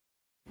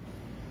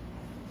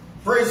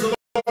Praise the Lord.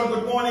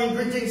 Good morning.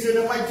 Greetings in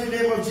the mighty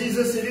name of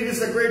Jesus. It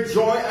is a great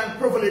joy and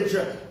privilege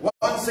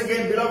once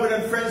again, beloved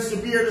and friends, to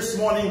be here this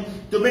morning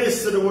to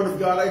minister the word of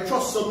God. I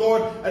trust the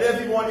Lord that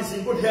everyone is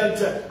in good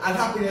health and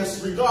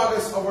happiness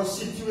regardless of our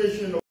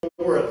situation in the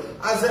world.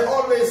 As I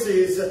always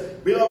say,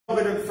 beloved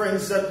and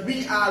friends, that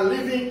we are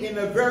living in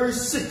a very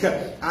sick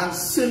and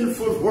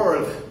sinful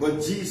world.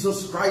 But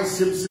Jesus Christ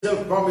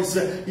himself promised,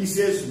 he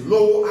says,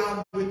 "Lo,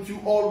 I'm with you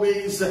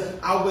always.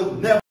 I will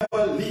never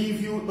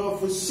leave you nor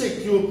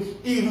forsake you,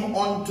 even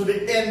unto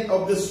the end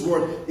of this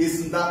world."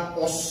 Isn't that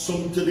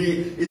awesome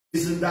today?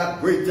 Isn't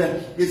that great?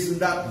 Isn't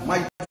that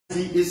mighty?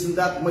 Isn't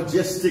that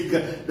majestic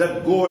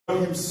that God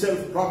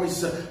himself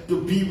promised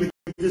to be with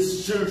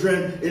his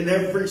children in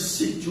every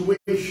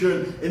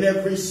situation, in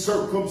every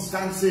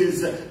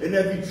circumstances, in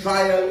every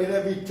trial, in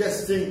every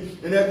testing,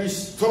 in every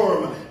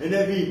storm, in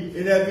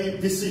every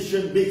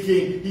decision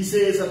making. He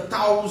says,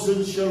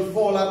 1,000 shall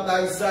fall at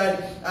thy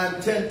side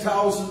and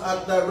 10,000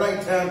 at thy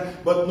right hand,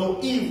 but no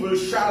evil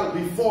shall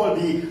befall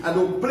thee, and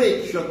no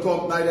plague shall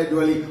come nigh thy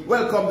dwelling.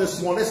 Welcome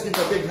this morning. Let's give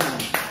a big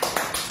hand.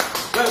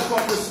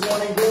 Welcome this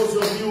morning, those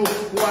of you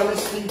who are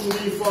listening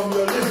to me from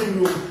your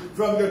living room,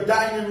 from your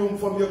dining room,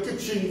 from your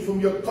kitchen, from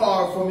your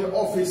car, from your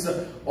office,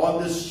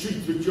 on the street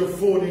with your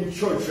phone in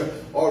church,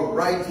 or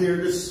right here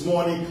this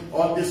morning,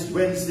 on this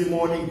Wednesday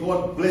morning.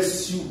 God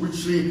bless you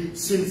richly,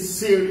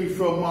 sincerely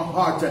from my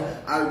heart.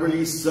 I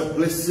release a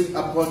blessing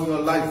upon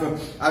your life.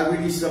 I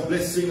release a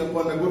blessing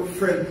upon a good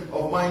friend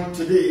of mine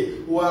today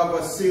who have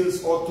a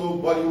sales auto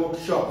body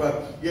workshop.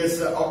 Yes,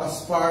 a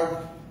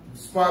spare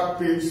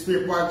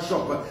part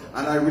shop,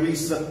 and I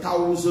release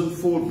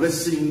 1,000-fold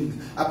blessing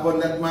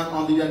upon that man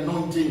on the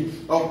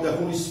anointing of the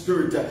Holy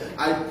Spirit.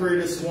 I pray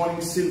this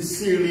morning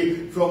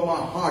sincerely from my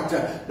heart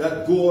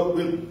that God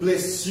will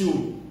bless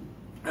you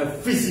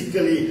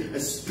physically,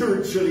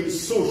 spiritually,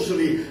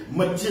 socially,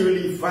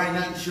 materially,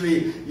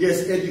 financially,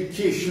 yes,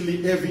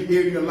 educationally, every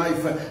area of your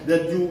life,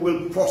 that you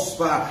will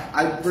prosper.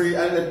 I pray,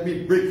 and let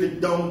me break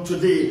it down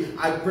today.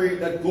 I pray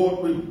that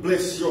God will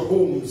bless your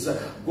homes.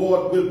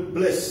 God will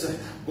bless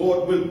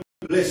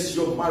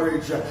your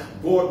marriage.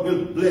 God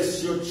will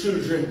bless your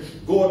children.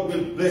 God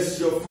will bless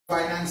your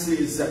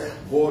finances.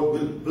 God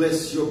will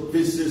bless your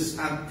business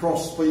and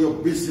prosper your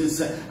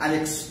business and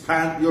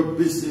expand your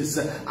business.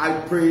 I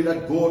pray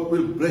that God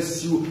will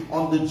bless you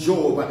on the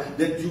job,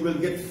 that you will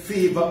get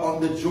favor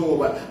on the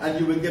job, and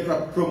you will get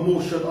a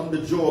promotion on the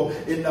job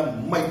in the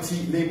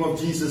mighty name of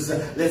Jesus.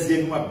 Let's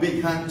give him a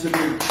big hand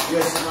today.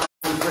 Yes,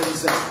 my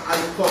friends, I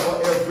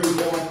cover every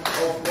one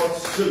of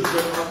God's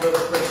children under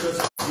the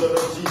precious blood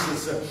of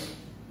Jesus.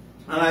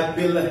 And I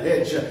build a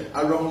hedge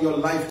around your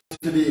life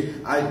today.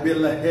 I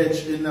build a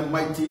hedge in the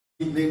mighty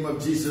name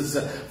of Jesus.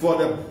 For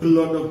the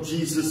blood of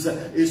Jesus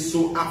is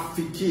so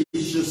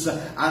efficacious,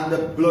 and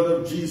the blood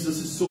of Jesus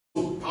is so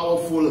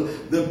powerful.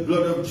 The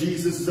blood of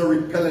Jesus is a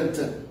repellent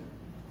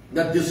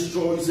that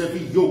destroys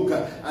every yoke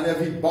and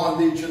every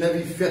bondage and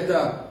every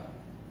fetter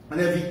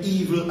and every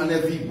evil and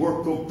every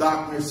work of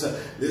darkness.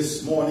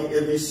 This morning,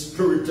 every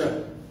spirit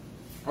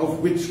of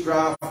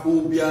witchcraft,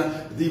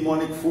 phobia,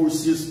 demonic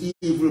forces,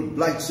 evil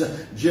blights,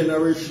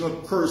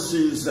 generational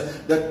curses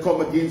that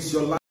come against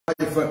your life,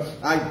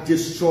 I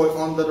destroy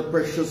under the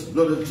precious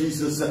blood of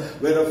Jesus.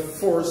 Whether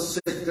fourth,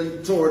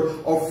 second, third,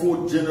 or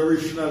fourth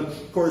generational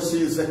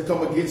curses that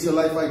come against your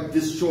life, I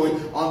destroy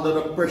under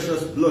the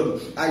precious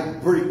blood. I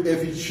break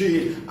every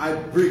chain, I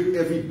break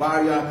every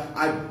barrier,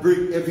 I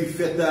break every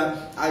fetter,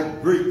 I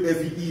break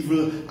every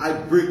evil, I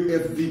break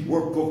every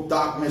work of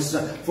darkness.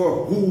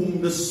 For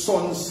whom the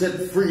Son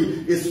set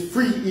free is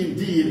free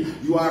indeed.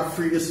 You are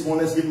free this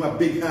morning. Let's give him a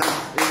big hand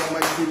in the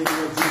mighty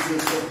name of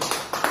Jesus.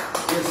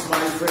 Yes,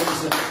 my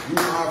friends, you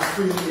are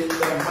free in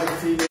the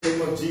mighty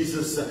name of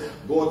Jesus.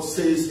 God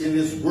says in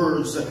his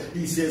words,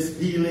 he says,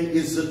 healing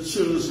is the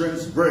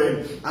children's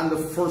bread. And the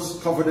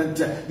first covenant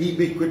he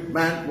made with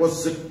man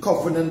was the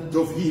covenant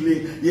of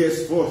healing.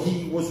 Yes, for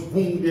he was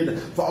wounded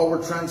for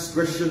our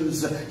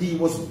transgressions. He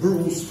was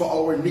bruised for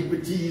our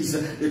iniquities.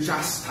 The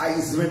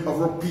chastisement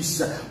of our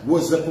peace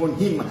was upon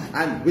him.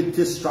 And with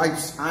his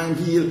stripes I'm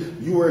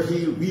healed. You are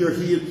healed. We are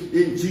healed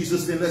in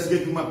Jesus' name. Let's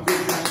give him a big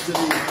hand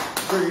today.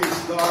 Praise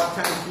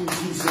God. Thank you,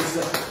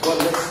 Jesus. But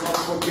let's not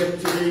forget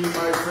today,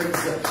 my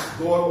friends,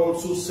 God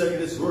also said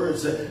in his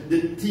words,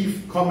 the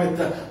thief cometh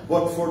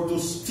but for to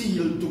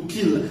steal, to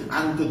kill,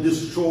 and to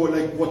destroy,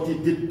 like what he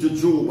did to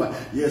Job.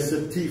 Yes,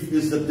 the thief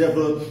is the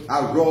devil,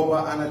 a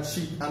robber and a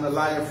cheat and a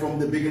liar from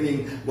the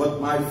beginning.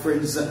 But my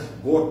friends,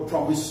 God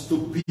promised to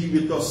be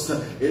with us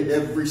in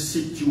every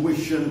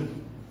situation.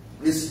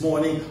 This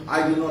morning,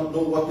 I do not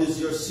know what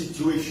is your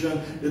situation.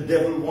 The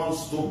devil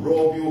wants to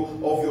rob you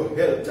of your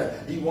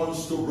health. He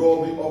wants to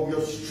rob you of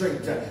your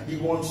strength. He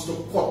wants to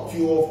cut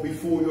you off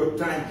before your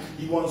time.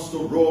 He wants to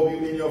rob you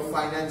in your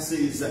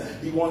finances.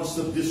 He wants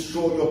to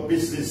destroy your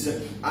business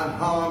and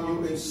harm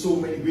you in so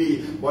many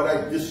ways. But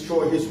I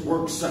destroy his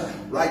works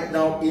right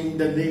now in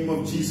the name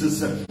of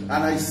Jesus. And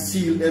I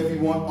seal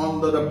everyone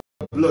under the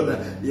blood.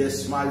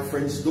 Yes, my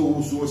friends,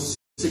 those who are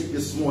sick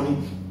this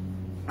morning,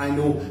 I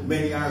know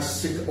many are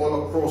sick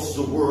all across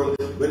the world.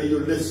 Whether you're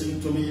listening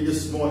to me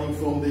this morning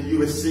from the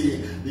USA,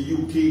 the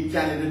UK,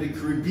 Canada, the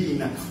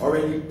Caribbean, or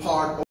any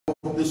part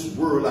of this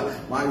world,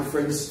 my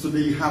friends,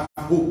 today have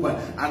hope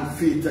and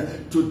faith.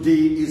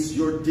 Today is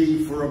your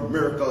day for a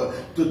miracle.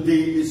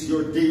 Today is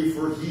your day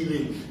for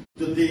healing.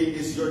 Today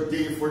is your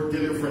day for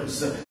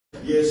deliverance.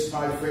 Yes,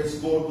 my friends,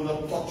 God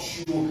will touch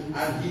you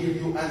and heal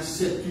you and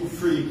set you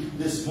free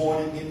this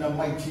morning in the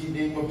mighty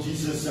name of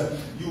Jesus.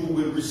 You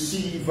will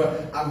receive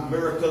a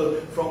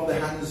miracle from the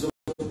hands of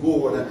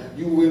God.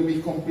 You will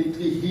be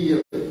completely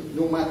healed,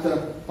 no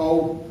matter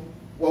how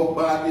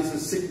bad is the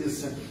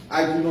sickness.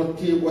 I do not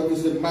care what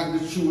is the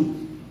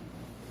magnitude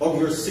of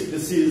your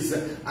sicknesses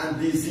and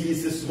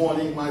disease this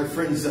morning, my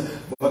friends,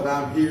 but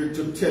I'm here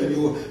to tell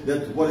you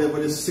that whatever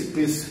the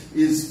sickness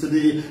is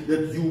today,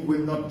 that you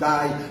will not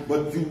die,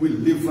 but you will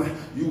live.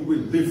 You will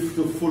live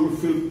to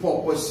fulfill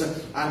purpose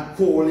and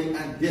calling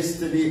and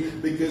destiny,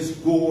 because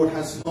God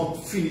has not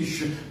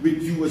finished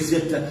with you as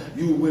yet.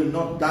 You will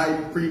not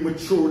die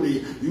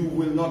prematurely. You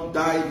will not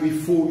die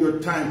before your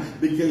time,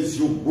 because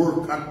your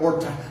work and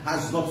order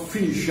has not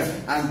finished,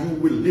 and you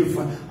will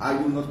live.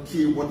 I do not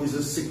care what is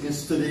the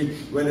sickness today,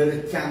 whether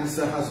the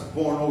cancer has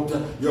borne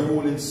out your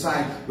whole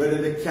inside,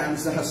 whether the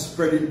cancer has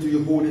spread into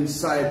your whole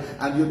inside,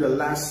 and you're the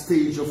last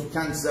stage of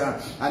cancer,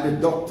 and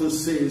the doctor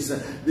says,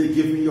 they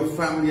give me your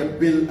family a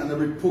bill and a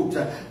report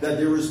that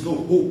there is no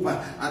hope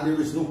and there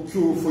is no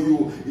cure for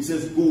you. He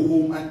says, go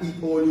home and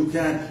eat all you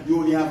can. You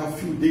only have a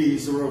few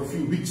days or a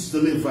few weeks to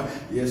live.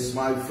 Yes,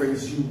 my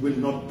friends, you will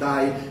not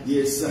die.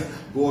 Yes,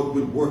 God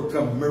will work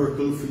a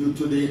miracle for you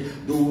today.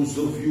 Those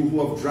of you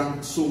who have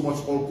drank so much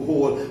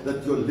alcohol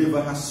that your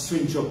liver has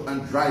swinged up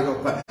and dried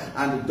up,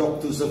 and the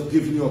doctors have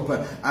given you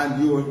up,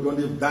 and you're going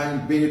to die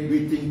in bed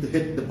waiting to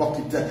hit the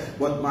bucket.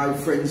 But my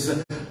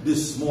friends,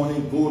 this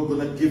morning God going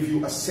to give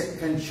you a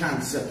second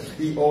chance.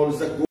 He always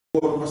a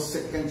God of a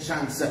second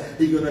chance.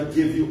 He's going to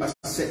give you a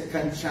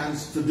second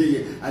chance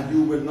today, and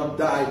you will not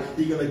die.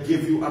 He's going to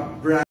give you a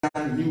brand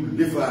new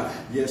liver.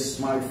 Yes,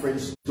 my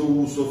friends,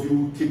 those of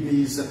you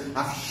kidneys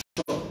have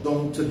shut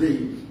down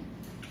today,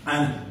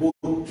 and both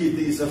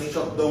kidneys have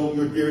shut down.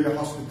 You're there in the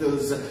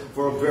hospitals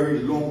for a very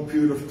long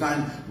period of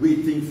time,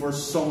 waiting for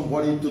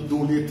somebody to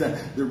donate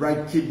the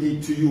right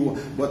kidney to you.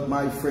 But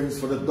my friends,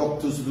 for the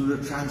doctors to do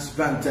the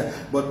transplant,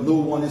 but no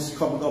one is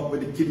coming up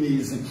with the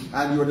kidneys,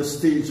 and you're at the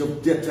stage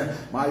of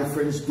death. My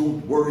friends,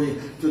 don't worry.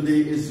 Today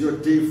is your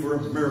day for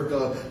a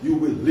miracle. You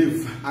will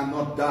live and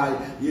not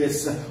die.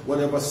 Yes,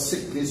 whatever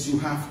sickness you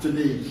have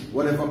today,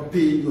 whatever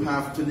pain you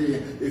have today,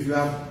 if you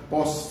have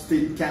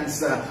prostate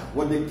cancer,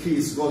 what the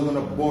case, God's going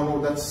to burn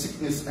out that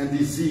sickness and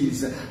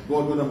disease.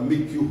 God going to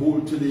make you whole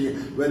today.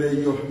 Whether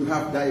you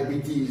have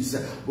diabetes,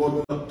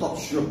 God going to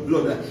touch your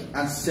blood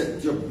and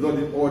set your blood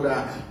in order.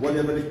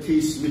 Whatever the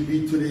case may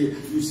be today,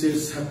 you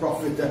say,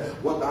 Prophet,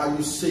 what are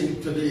you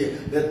saying today?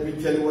 Let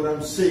me tell you what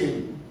I'm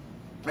saying.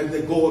 And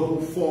the God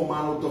who formed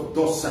man out of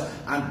dust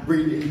and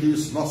breathed into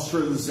his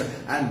nostrils,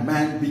 and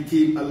man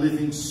became a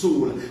living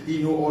soul.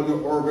 He knows all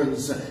your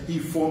organs. He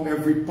formed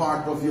every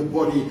part of your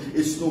body.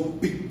 It's no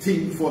big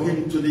thing for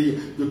him today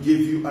to give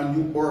you a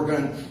new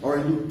organ or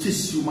a new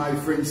tissue, my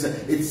friends.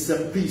 It's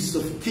a piece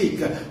of cake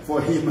for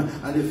him.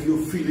 And if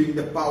you're feeling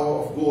the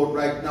power of God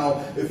right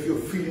now, if you're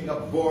feeling a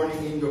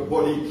burning in your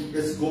body,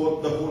 it's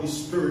God, the Holy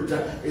Spirit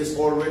is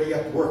already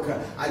at work.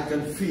 I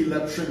can feel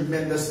that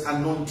tremendous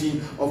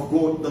anointing of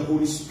God, the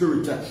Holy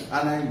Spirit,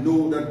 and I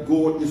know that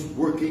God is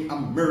working a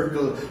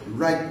miracle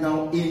right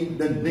now in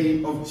the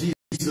name of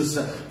Jesus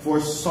for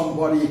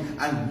somebody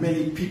and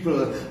many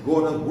people.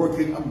 God is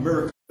working a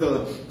miracle.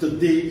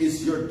 Today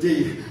is your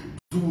day.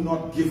 Do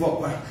not give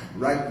up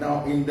right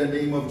now in the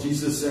name of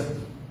Jesus.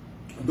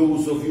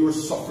 Those of you who are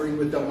suffering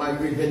with a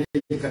migraine headache,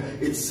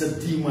 it's a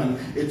demon,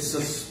 it's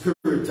a spirit.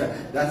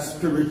 That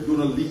spirit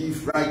gonna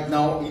leave right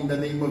now in the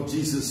name of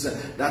Jesus.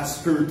 That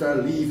spirit are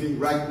leaving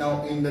right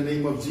now in the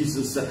name of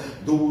Jesus.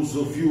 Those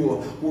of you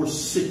who are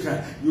sick,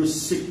 you're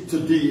sick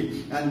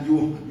today, and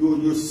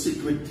you're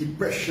sick with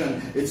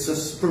depression. It's a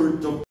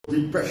spirit of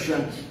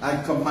depression.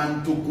 I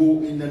command to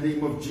go in the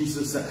name of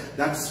Jesus.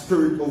 That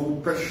spirit of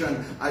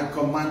oppression, I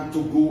command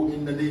to go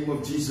in the name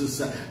of Jesus.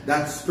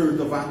 That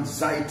spirit of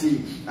anxiety,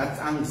 that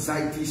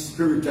anxiety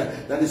spirit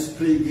that is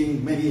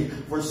plaguing many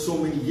for so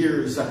many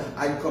years,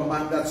 I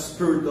command that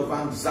spirit of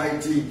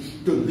anxiety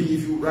to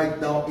leave you right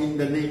now in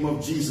the name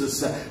of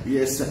Jesus.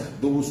 Yes,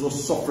 those who are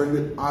suffering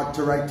with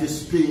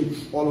arthritis pain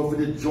all over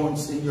the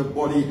joints in your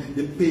body,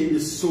 the pain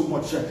is so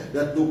much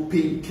that no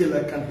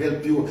painkiller can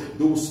help you.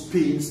 Those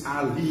pains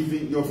are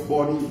leaving your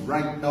body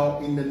right now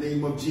in the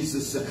name of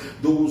Jesus.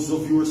 Those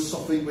of you who are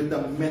suffering with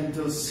a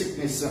mental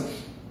sickness,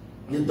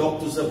 The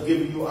doctors have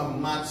given you a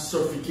mad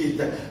certificate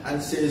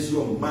and says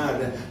you're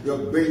mad.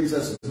 Your brains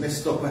has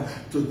messed up.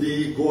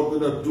 Today, God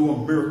will do a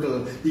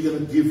miracle. He's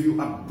going to give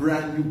you a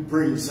brand new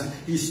brains.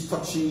 He's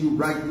touching you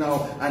right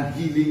now and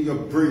healing your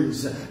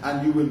brains.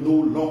 And you will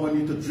no longer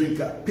need to drink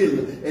a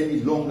pill any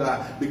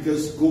longer,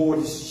 because God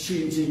is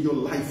changing your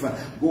life.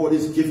 God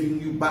is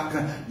giving you back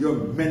your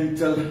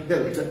mental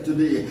health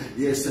today.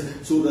 Yes,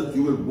 so that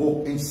you will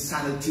walk in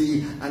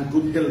sanity and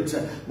good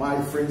health. My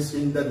friends,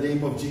 in the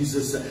name of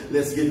Jesus,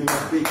 let's give him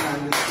a big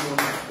hand this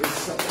morning.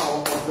 It's the power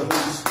of the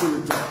Holy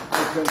Spirit.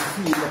 I can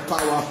feel the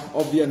power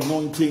of the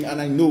anointing,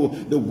 and I know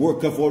the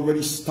work have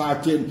already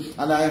started,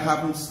 and I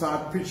haven't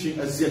started preaching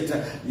as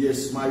yet.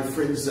 Yes, my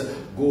friends,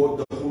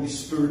 God, the Holy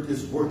Spirit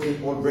is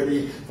working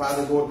already.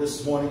 Father God,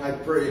 this morning I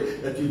pray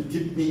that you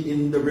dip me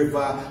in the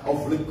river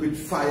of liquid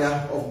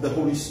fire of the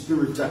Holy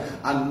Spirit.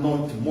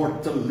 Anoint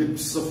mortal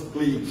lips of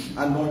clay.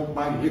 Anoint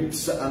my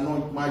lips,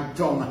 anoint my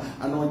tongue,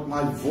 anoint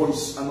my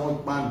voice,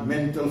 anoint my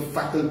mental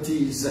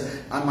faculties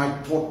and my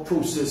thought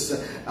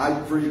process. I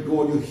pray,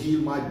 God, you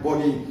heal my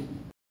body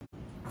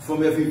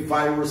from every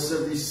virus,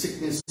 every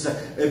sickness,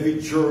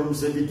 every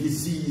germs, every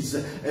disease,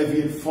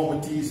 every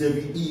infirmities,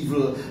 every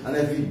evil, and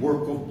every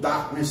work of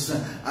darkness.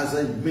 As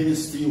I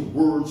minister your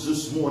words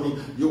this morning,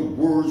 your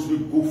words will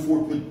go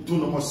forth with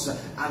dunamis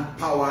and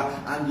power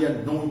and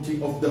the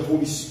anointing of the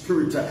Holy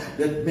Spirit,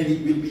 that many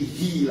will be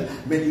healed,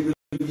 many will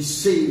be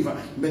saved,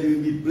 many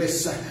will be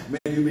blessed,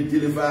 many will be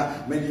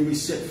delivered, many will be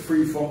set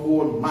free from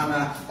all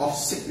manner of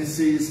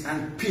sicknesses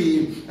and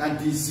pain and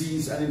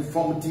disease and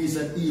infirmities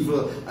and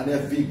evil and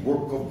every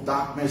work of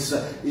darkness,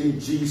 in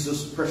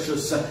Jesus'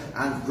 precious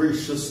and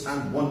gracious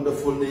and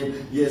wonderful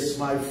name. Yes,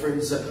 my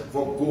friends,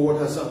 for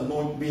God has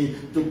anointed me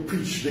to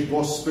preach the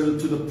gospel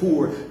to the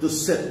poor, to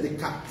set the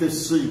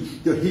captives free,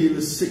 to heal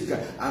the sick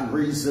and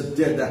raise the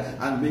dead,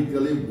 and make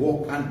the lame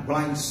walk and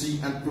blind see,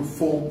 and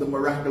perform the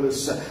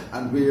miraculous.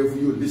 And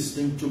wherever you're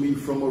listening to me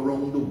from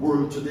around the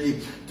world today,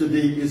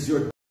 today is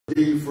your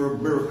day for a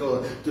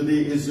miracle.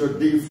 Today is your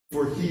day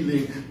for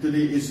healing.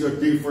 Today is your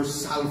day for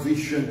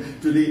salvation.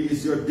 Today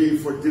is your day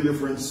for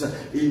deliverance.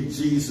 In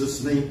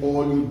Jesus' name,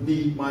 all you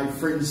need, my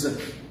friends,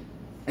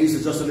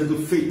 is just a little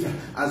faith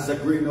as a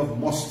grain of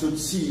mustard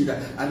seed.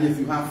 And if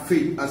you have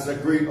faith as a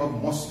grain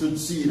of mustard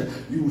seed,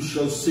 you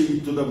shall say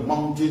to the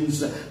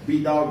mountains,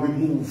 be thou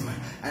removed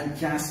and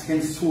cast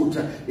henceforth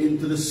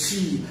into the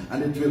sea,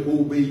 and it will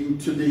obey you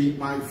today,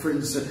 my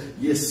friends.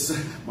 Yes,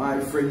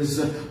 my friends,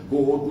 God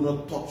will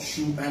not touch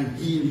you and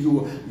heal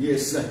you.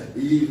 Yes,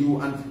 heal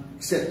you and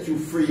set you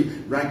free.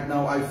 Right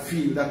now I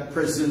feel that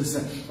presence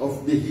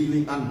of the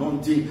healing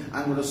anointing.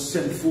 I'm going to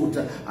send forth.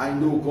 I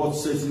know God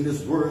says in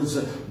his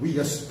words, we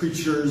as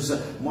preachers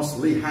must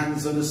lay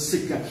hands on the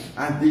sick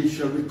and they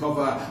shall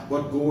recover.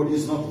 But God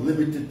is not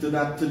limited to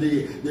that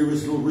today. There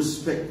is no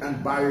respect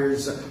and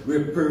barriers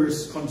where prayer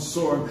is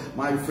concerned.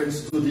 My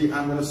friends, today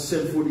I'm going to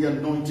send for the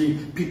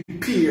anointing.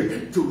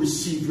 Prepare to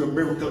receive your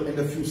miracle in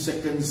a few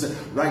seconds.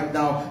 Right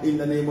now, in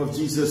the name of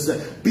Jesus,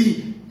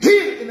 be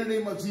healed in the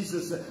name of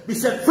Jesus. Be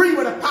set free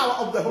with the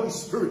power of the Holy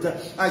Spirit.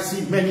 I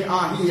see many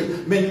are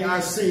healed, many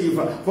are saved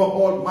from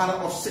all manner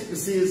of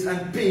sicknesses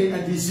and pain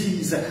and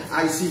disease.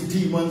 I see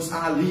demons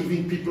are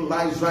leaving people's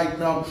lives right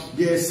now.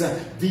 Yes,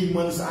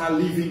 demons are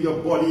leaving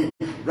your body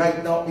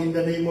right now in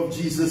the name of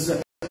Jesus.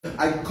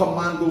 I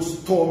command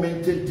those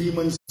tormented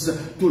demons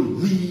to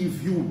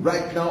leave you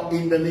right now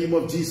in the name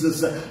of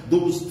Jesus.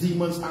 Those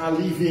demons are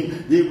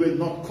leaving. They will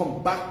not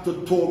come back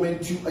to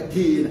torment you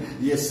again.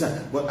 Yes,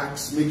 but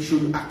make sure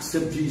you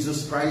accept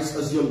Jesus Christ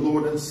as your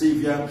Lord and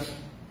Savior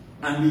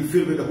and be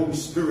filled with the Holy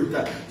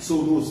Spirit,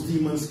 so those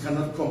demons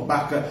cannot come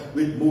back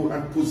with more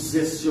and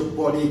possess your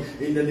body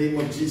in the name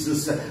of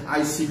Jesus.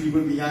 I see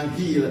people being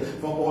healed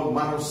from all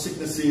manner of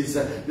sicknesses.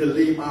 The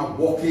lame are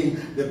walking,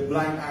 the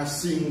blind are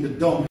seeing, the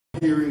dumb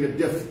hearing, the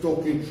deaf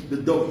talking, the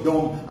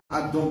dumb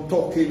are dumb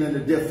talking, and the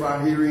deaf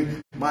are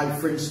hearing. My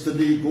friends,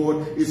 today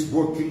God is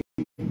working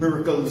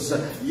miracles.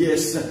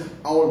 Yes,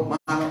 all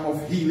manner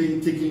of healing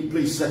taking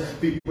place.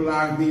 People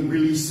are being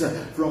released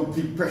from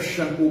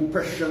depression,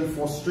 oppression,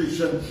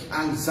 frustration,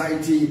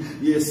 anxiety.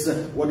 Yes,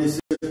 what is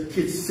it?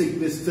 Kids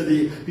sickness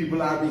today.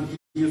 People are being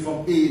healed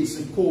from AIDS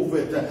and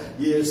COVID.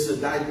 Yes,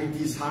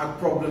 diabetes, heart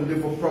problem,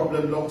 liver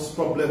problem, lungs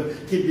problem,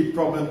 kidney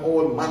problem,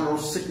 all manner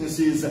of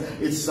sicknesses.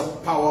 It's the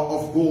power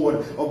of God,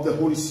 of the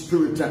Holy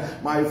Spirit.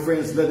 My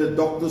friends, let the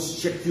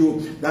doctors check you.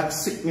 That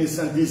sickness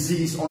and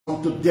disease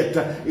unto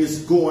death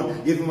is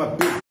gone. Give him a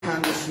big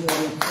hand this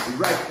morning.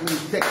 Write me,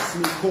 text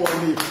me,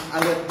 call me,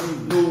 and let me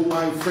know,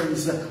 my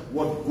friends,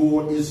 what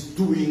God is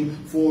doing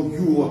for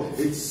you.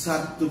 It's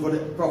sad to what the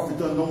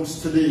prophet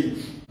announced today.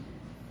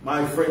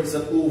 My friends,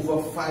 that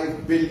over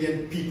 5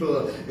 billion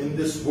people in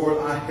this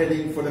world are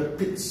heading for the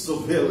pits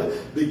of hell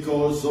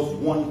because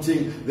of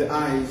wanting the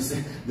eyes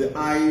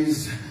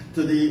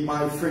today,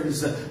 my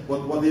friends.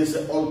 But what is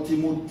the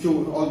ultimate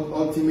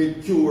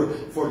cure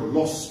for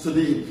lust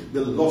today?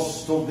 The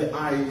lust of the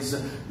eyes.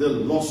 The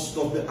lust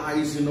of the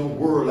eyes in the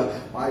world.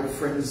 My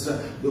friends,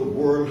 the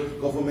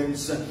world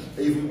governments,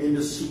 even in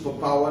the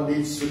superpower,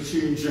 needs to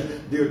change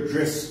their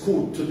dress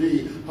code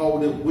today. How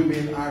the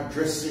women are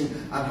dressing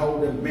and how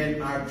the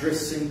men are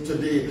dressing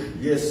today.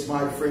 Yes,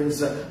 my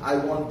friends, I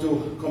want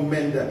to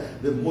commend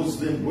the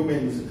Muslim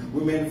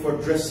women for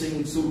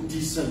dressing so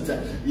decent.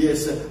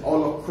 Yes,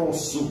 all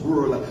across the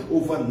world,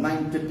 over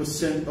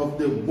 90% of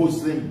the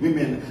Muslim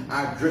women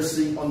are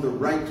dressing on the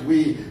right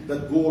way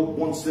that God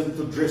wants them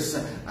to dress,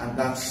 and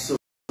that's the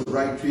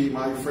right way,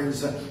 my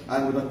friends.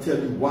 I'm going to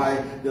tell you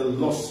why the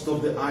lust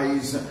of the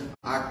eyes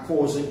are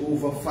causing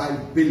over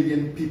 5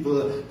 billion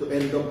people to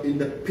end up in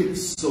the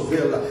pits of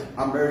hell.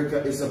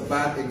 America is a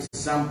bad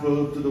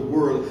example to the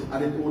world,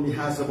 and it only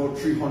has about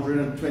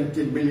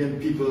 320 million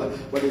people,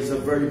 but it's a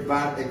very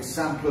bad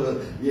example,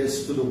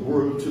 yes, to the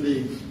world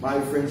today, my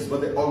friends.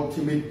 But the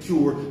ultimate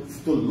cure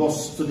to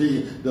lust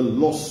today, the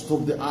lust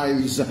of the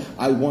eyes,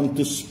 I want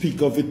to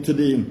speak of it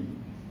today.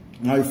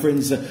 My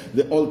friends,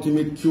 the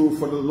ultimate cure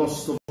for the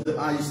lust of the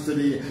eyes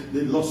today,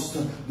 the lust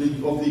of the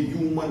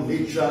human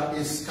nature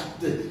is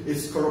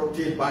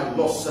corrupted by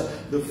lust.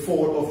 The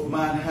fall of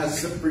man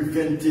has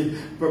perverted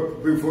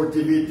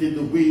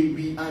the way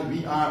we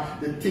are,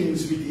 the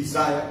things we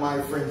desire,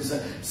 my friends.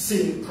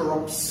 Sin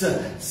corrupts,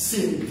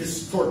 sin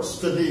distorts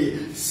today,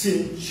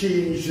 sin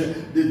changes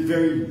the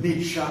very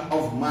nature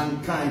of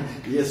mankind.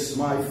 Yes,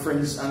 my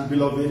friends and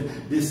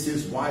beloved, this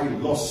is why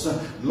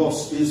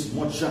lust is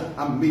much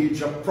a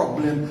major problem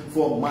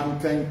for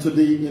mankind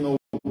today in our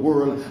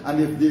world.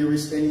 And if there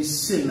is any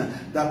sin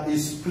that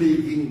is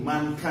plaguing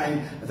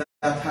mankind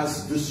that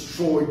has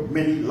destroyed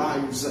many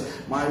lives,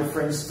 my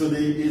friends,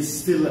 today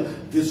is still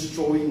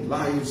destroying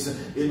lives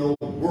in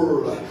our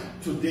world.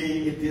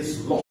 Today it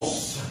is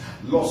lost.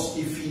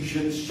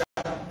 Ephesians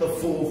chapter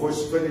 4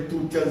 verse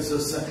 22 tells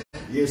us,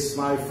 yes,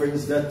 my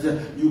friends, that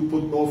you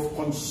put off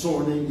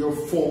concerning your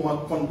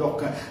former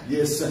conduct,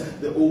 yes,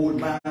 the old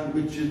man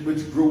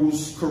which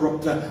grows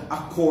corrupt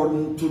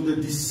according to the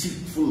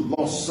deceitful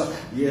lust.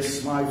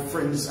 Yes, my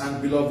friends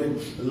and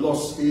beloved,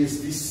 lust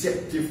is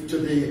deceptive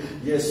today.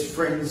 Yes,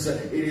 friends,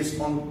 it is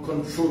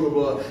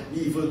uncontrollable.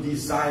 Evil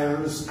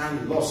desires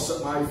and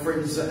lust, my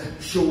friends,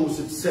 shows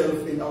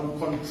itself in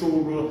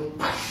uncontrollable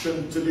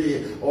passion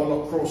today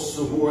all across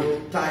the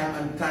world. Time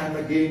and time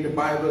again, the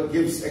Bible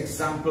gives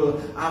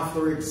example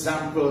after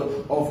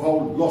example of how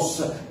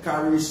lust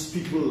carries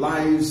people's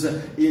lives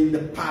in the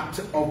path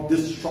of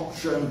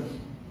destruction,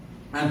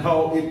 and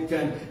how it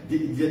can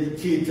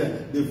dedicate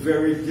the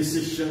very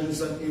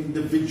decisions an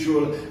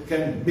individual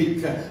can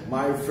make.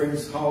 My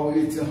friends, how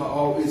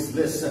is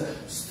less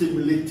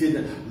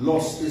stimulated?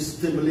 Lust is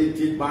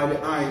stimulated by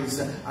the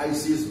eyes. I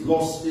see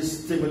lust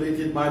is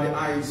stimulated by the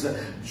eyes.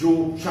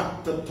 Job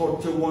chapter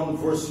 31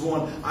 verse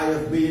 1, I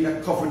have made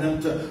a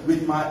covenant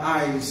with my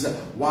eyes.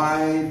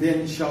 Why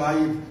then shall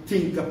I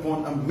think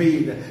upon a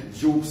maid?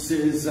 Job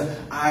says,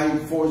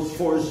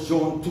 First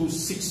John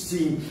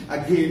 2:16,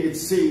 again it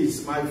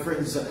says, my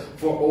friends,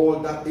 for all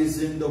that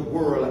is in the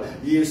world,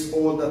 yes,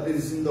 all that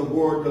is in the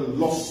world, the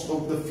lust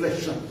of the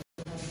flesh,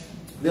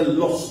 the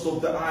lust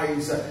of the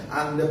eyes,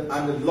 and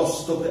the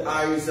lust of the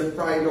eyes, the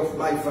pride of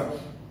life,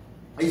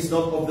 is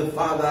not of the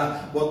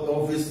Father, but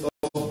of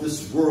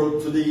this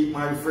world today,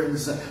 my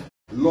friends.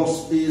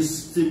 Lust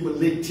is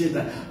stimulated.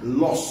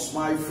 Lust,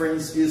 my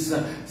friends, is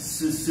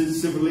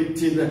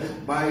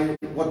stimulated by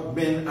what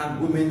men and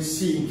women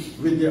see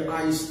with their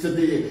eyes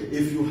today.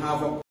 If you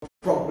have a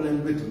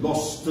problem with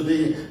lust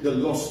today, the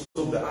lust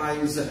of the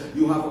eyes,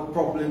 you have a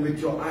problem with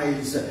your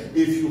eyes.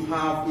 If you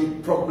have a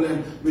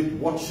problem with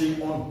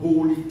watching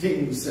unholy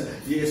things,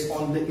 yes,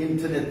 on the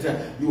internet,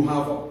 you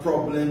have a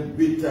problem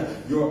with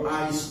your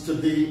eyes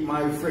today,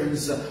 my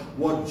friends.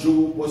 What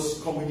Job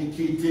was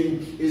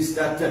communicating is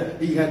that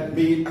he had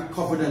made a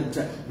covenant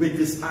with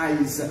his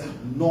eyes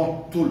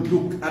not to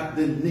look at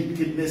the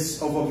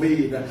nakedness of a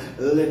maid,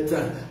 let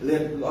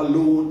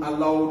alone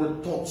allow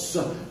the thoughts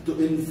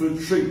to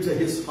infiltrate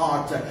his heart.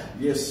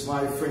 Yes,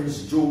 my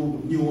friends,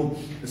 Job knew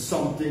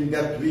something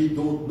that we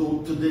don't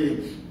know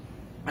today,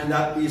 and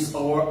that is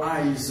our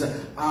eyes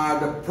are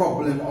the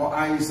problem. Our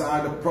eyes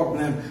are the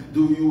problem.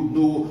 Do you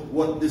know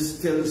what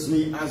this tells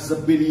me as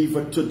a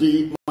believer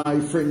today, my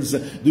friends?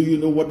 Do you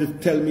know what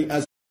it tells me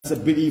as a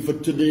believer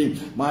today,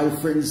 my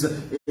friends?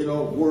 In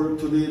our world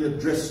today, the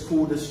dress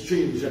code has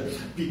changed.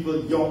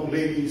 People, young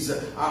ladies,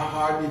 are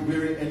hardly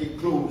wearing any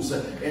clothes,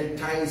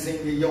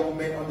 enticing the young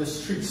men on the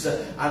streets,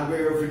 and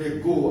wherever they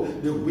go,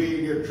 the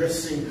way they're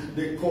dressing,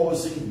 they're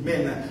causing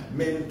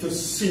men to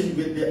sin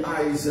with their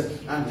eyes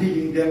and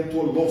leading them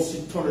to a lost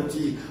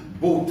eternity.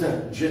 Both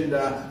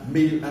gender,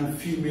 male and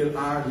female,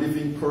 are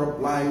living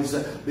corrupt lives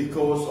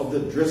because of the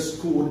dress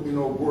code in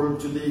our world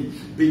today.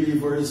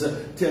 Believers,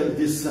 tell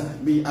this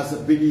me as a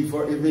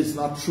believer, if it's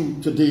not true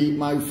today,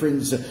 my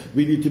friends,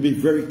 we need to be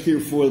very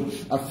careful.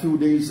 A few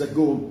days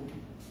ago,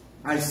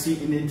 I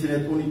see in the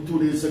internet only 2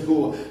 days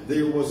ago,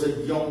 there was a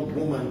young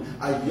woman,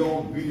 a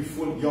young,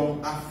 beautiful,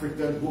 young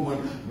African woman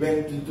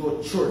went into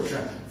a church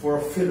for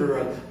a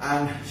funeral,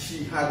 and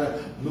she had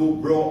no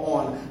bra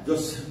on,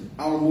 just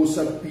almost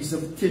a piece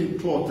of tin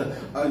cloth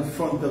in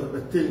front of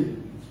a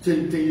tin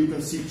thing you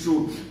can see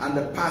through, and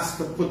the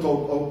pastor put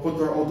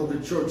her out of the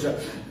church.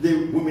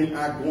 The women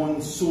are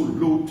going so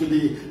low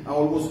today,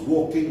 almost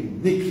walking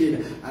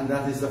naked, and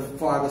that is the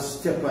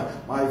farthest step,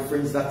 my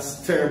friends.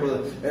 That's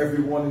terrible.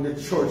 Everyone in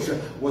the church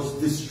was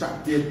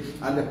distracted,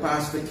 and the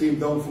pastor came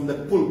down from the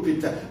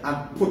pulpit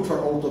and put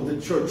her out of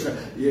the church.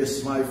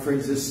 Yes, my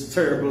friends, it's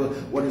terrible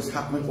what is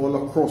happening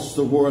all across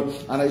the world.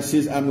 And I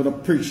says, I'm going to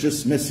preach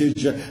this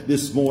message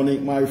this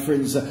morning, my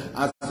friends.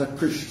 As a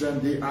Christian,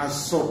 there are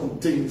certain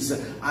things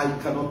I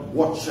cannot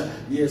watch.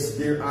 Yes,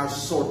 there are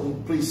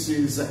certain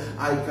places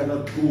I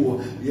cannot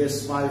go.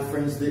 Yes, my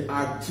friends, there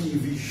are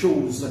TV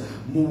shows,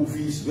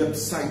 movies,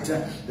 websites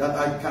that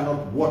I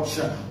cannot watch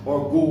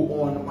or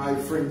go on, my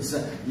friends.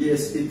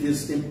 Yes, it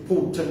is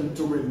important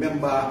to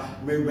remember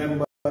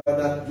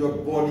that your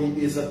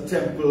body is a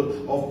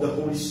temple of the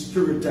Holy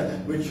Spirit,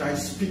 which I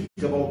speak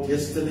about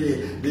yesterday.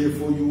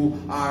 Therefore,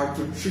 you are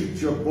to treat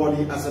your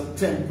body as a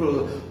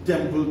temple.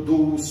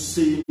 Those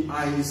same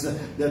eyes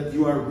that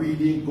you are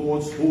reading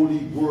God's holy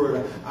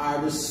word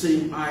are the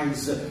same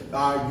eyes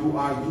you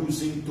are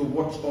using to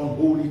watch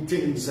unholy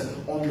things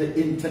on the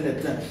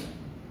internet.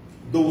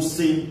 Those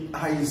same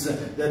eyes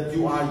that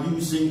you are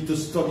using to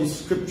study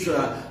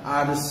scripture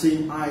are the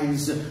same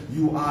eyes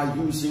you are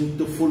using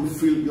to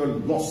fulfill your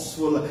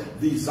lustful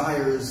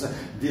desires.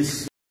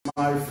 This,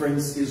 my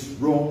friends, is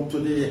wrong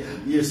today.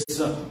 Yes,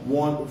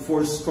 1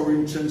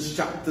 Corinthians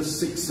chapter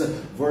 6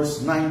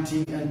 verse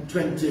 19 and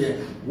 20.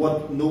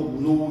 What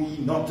know ye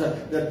not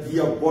that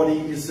your body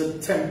is a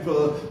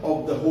temple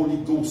of the Holy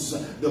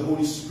Ghost, the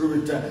Holy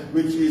Spirit,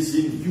 which is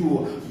in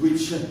you,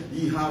 which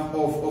ye have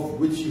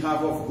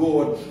of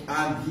God,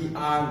 and ye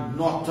are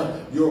not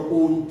your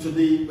own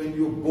today when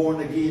you're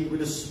born again with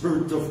the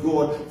Spirit of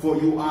God, for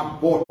you are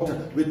bought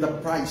with a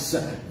price.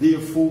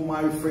 Therefore,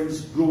 my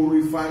friends,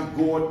 glorify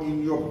God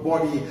in your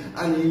body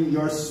and in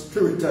your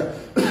spirit,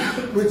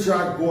 which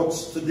are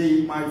God's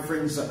today, my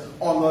friends.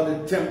 Honor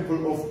the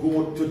temple of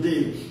God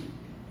today.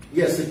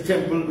 Yes, the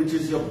temple, which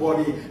is your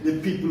body. The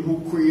people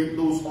who create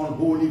those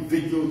unholy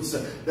videos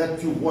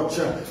that you watch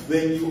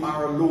when you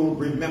are alone,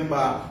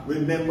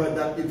 remember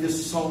that it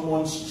is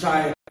someone's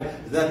child,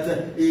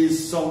 that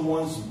is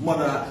someone's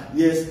mother,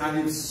 yes,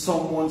 and it's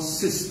someone's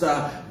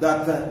sister,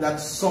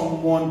 that's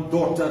someone's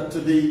daughter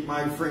today,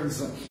 my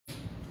friends.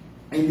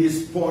 In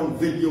this porn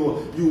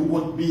video, you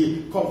won't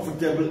be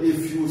comfortable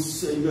if you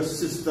say your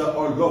sister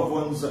or loved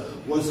ones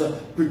was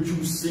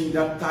producing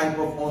that type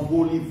of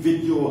unholy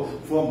video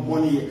for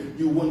money.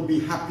 You won't be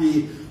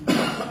happy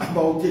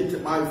about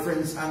it, my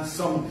friends. And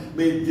some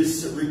may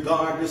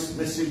disregard this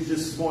message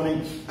this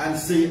morning and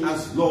say,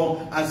 as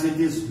long as it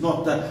is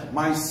not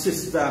my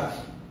sister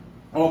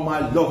or my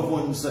loved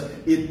ones,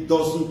 it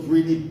doesn't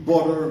really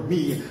bother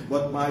me.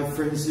 But my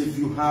friends, if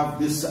you have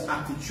this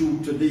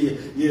attitude today,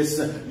 yes,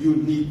 you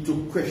need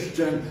to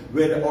question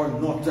whether or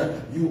not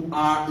you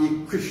are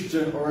a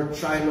Christian or a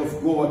child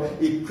of God.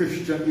 A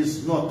Christian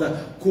is not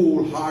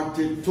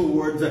cold-hearted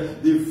towards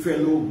the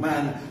fellow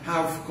man.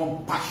 Have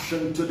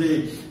compassion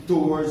today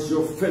towards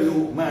your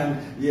fellow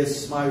man.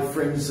 Yes, my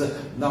friends,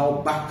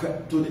 now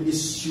back to the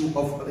issue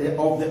of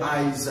the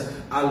eyes.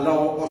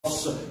 Allow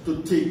us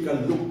to take a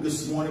look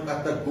this morning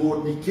at the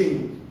godly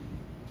king.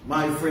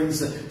 My friends,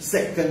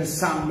 2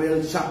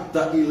 Samuel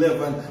chapter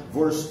 11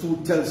 verse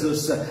 2 tells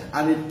us,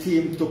 and it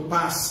came to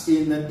pass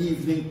in an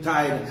evening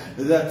tide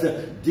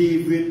that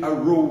David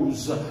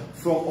arose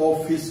from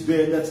off his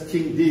bed, that's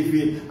King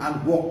David,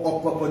 and walked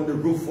up upon the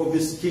roof of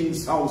his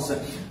king's house.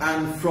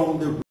 And from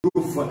the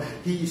roof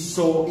he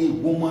saw a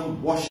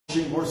woman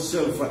washing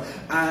herself,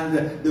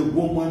 and the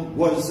woman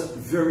was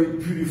very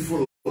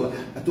beautiful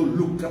to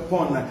look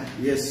upon.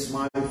 Yes,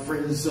 my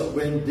friends,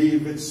 when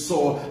David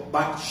saw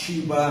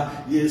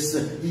Bathsheba, yes,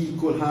 he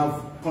could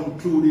have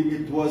concluded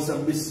it was a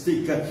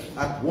mistake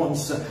at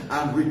once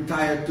and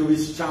retired to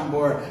his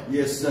chamber.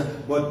 Yes,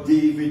 but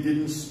David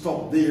didn't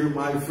stop there,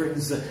 my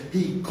friends.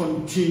 He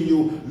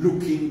continued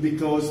looking,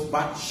 because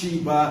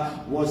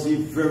Bathsheba was a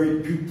very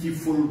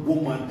beautiful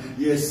woman.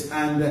 Yes,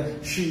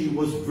 and she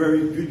was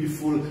very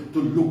beautiful to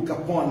look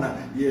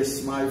upon.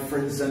 Yes, my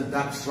friends, and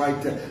that's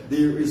right.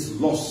 There is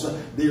loss.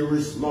 There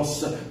is loss.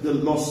 The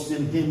lust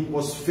in him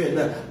was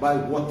fed by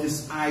what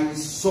his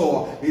eyes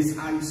saw. His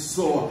eyes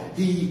saw.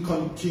 He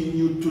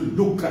continued to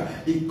look.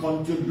 He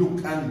continued to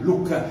look and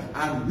look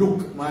and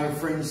look, my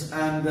friends,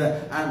 and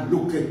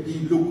look. He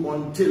looked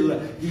until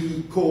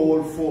he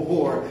called for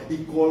her.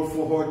 He called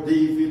for her.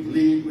 David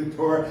laid with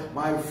her,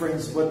 my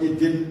friends, but it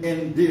didn't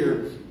end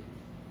there.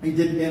 He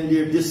didn't end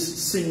there.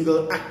 This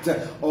single act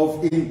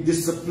of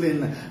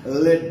indiscipline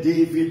led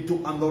David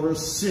to another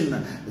sin.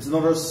 It's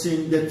another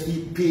sin that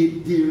he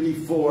paid dearly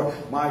for.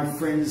 My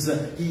friends,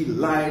 he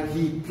lied,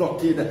 he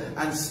plotted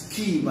and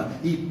schemed.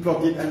 He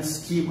plotted and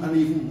schemed and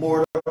even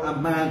murdered a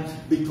man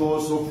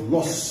because of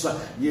lust.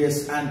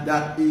 Yes, and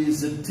that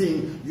is the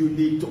thing you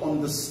need to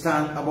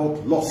understand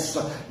about lust.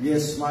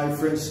 Yes, my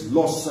friends,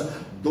 lust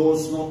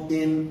does not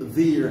end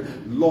there.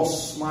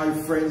 Lust, my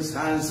friends,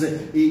 has a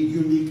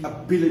unique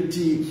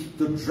ability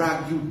to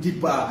drag you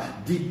deeper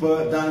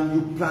than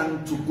you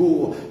plan to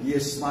go.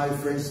 Yes, my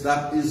friends,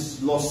 that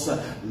is lust.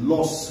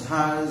 Lust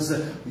has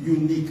a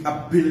unique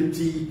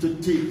ability to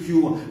take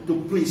you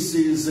to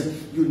places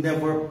you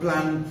never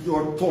planned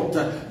or thought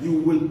you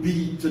will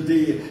be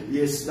today.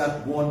 Yes,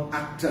 that one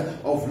act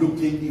of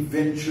looking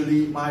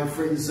eventually, my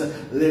friends,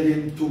 led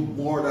him to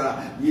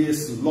murder.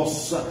 Yes,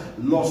 lust,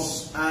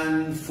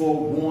 and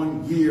for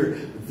 1 year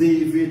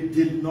David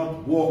did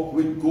not walk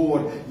with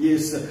God.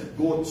 Yes,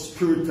 God's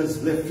spirit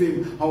has left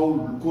him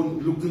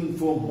looking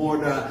for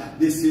murder.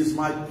 This is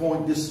my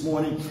point this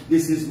morning.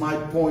 This is my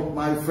point,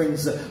 my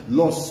friends.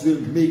 Lust will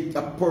make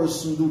a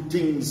person do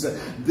things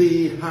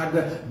they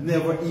had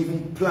never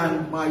even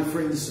planned, my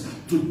friends,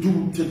 to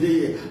do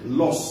today.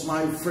 Lust,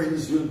 my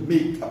friends, will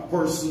make a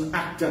person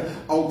act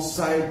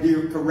outside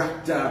their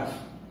character.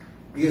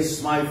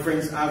 Yes, my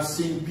friends, I've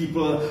seen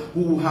people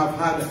who have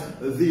had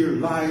their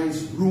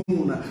lives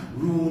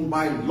ruined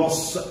by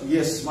lust.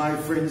 Yes, my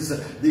friends,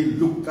 they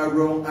look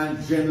around and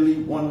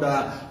generally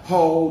wonder,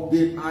 how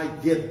did I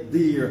get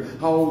there?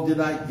 How did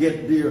I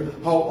get there?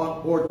 How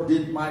on earth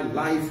did my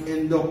life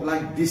end up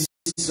like this?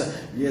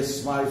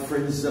 Yes, my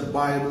friends, the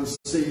Bible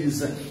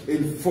says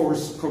in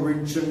 1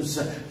 Corinthians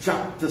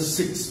chapter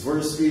 6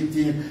 verse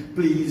 18,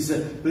 please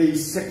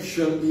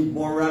sexual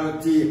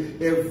immorality,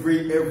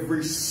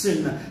 every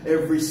sin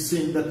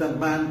that a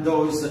man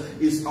does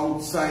is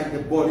outside the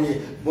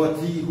body, but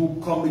he who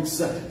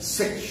commits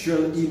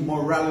sexual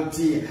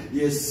immorality,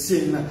 yes,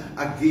 sin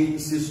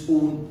against his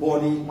own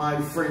body.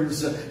 My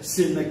friends,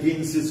 sin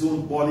against his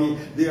own body.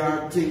 There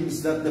are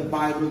things that the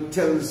Bible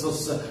tells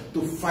us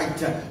to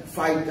fight,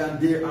 and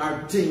there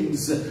are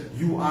things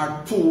you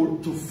are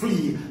told to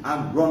flee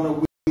and run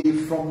away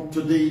from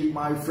today,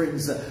 my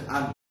friends.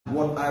 And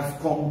what I've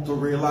come to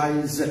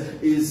realize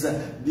is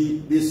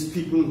these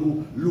people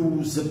who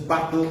lose the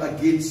battle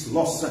against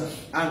lust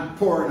and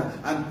porn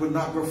and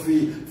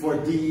pornography for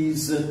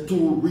these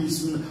two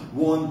reasons.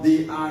 One,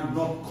 they are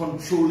not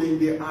controlling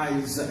their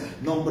eyes.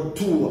 Number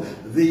two,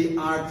 they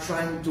are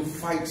trying to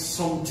fight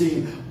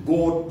something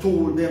God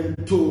told them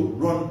to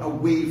run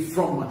away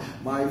from.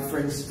 My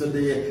friends,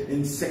 today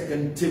in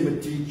 2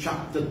 Timothy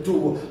chapter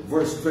 2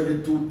 verse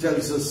 22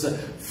 tells us,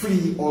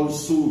 flee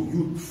also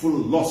youthful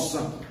lust,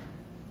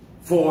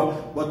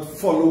 but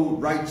follow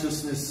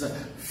righteousness,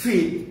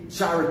 faith,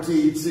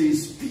 charity. It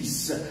says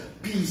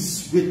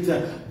peace with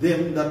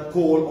them that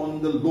call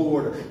on the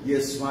Lord.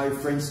 Yes, my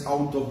friends,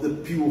 out of the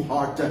pure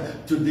heart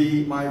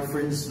today, my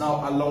friends,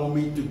 now allow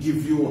me to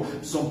give you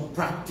some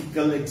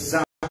practical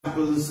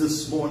examples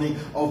this morning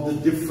of the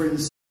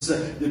difference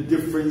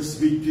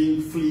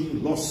between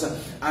fleeing lust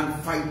and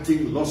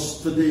fighting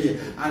lust today.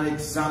 An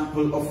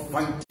example of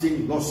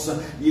fighting lust,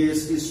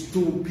 yes, is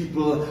two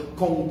people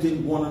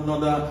courting one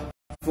another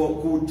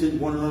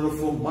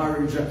for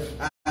marriage,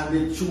 and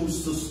they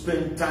choose to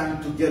spend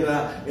time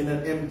together in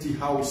an empty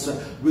house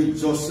with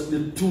just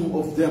the two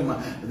of them.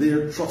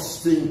 They're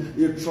trusting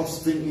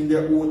in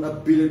their own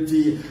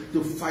ability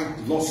to fight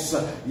lust.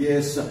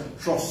 Yes,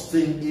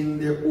 trusting in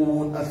their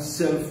own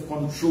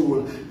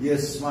self-control.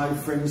 Yes, my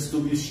friends,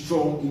 to be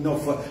strong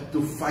enough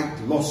to fight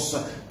lust.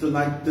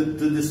 Tonight,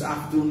 this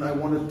afternoon, I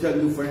want to tell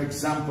you, for an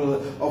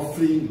example of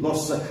fleeing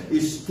lust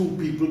is two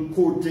people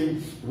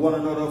courting one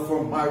another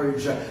for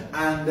marriage,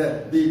 and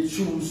they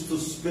choose to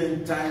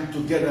spend time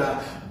together.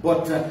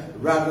 But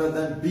rather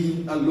than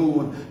being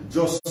alone,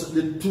 just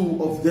the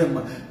two of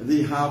them,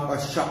 they have a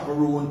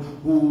chaperone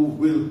who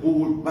will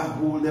hold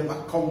them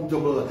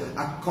accountable,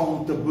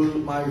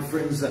 my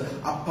friends. A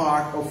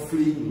part of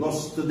fleeing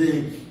lust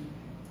today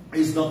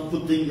is not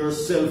putting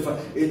yourself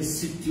in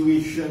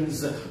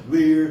situations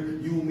where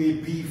you may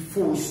be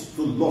forced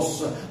to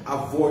lust.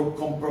 Avoid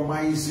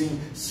compromising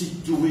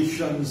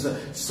situations.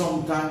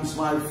 Sometimes,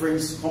 my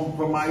friends,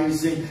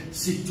 compromising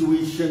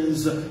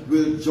situations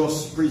will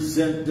just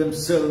present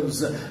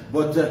themselves,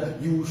 but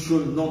you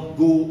should not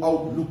go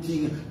out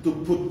looking to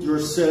put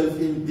yourself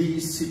in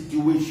these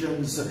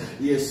situations.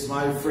 Yes,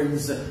 my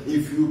friends,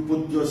 if you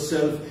put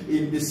yourself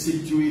in the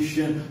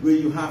situation where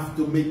you have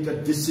to make a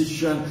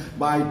decision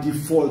by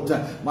default,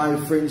 my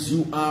friends,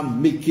 you are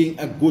making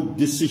a good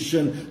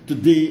decision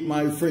today,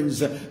 my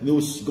friends.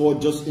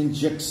 God just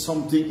injects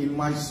something in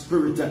my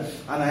spirit, and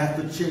I have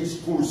to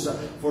change course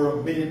for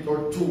a minute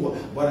or two.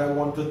 But I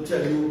want to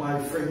tell you, my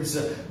friends,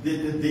 we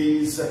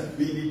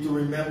need to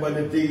remember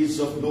the days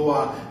of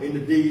Noah. In the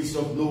days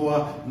of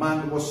Noah,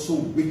 man was so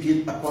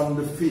wicked upon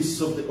the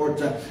face of the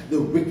earth. The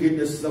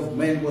wickedness of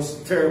man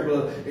was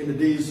terrible in the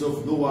days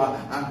of Noah,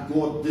 and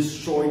God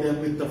destroyed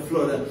them with the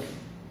flood.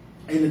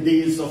 In the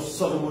days of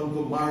Sodom and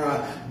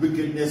Gomorrah,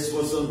 wickedness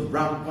was on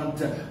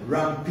rampant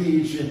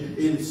rampage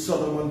in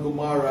Sodom and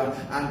Gomorrah,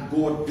 and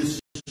God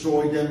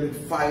destroyed them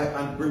with fire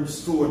and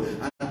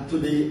brimstone. And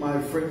today, my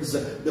friends,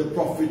 the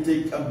prophet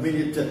take a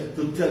minute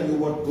to tell you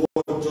what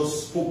God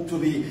just spoke to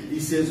me. He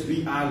says,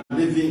 we are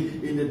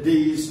living in the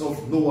days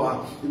of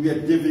Noah. We are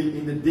living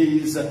in the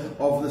days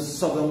of the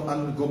Sodom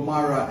and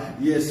Gomorrah.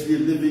 Yes, we are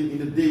living in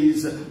the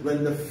days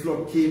when the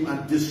flood came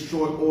and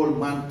destroyed all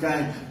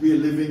mankind. We are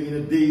living in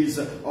the days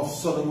of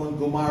Sodom and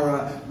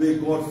Gomorrah, where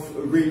God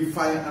rained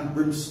fire and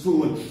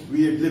brimstone.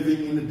 We are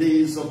living in the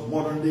days of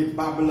modern day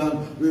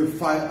Babylon, where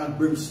fire and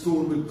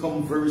brimstone will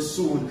come very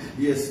soon.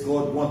 Yes,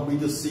 God wants me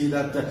to say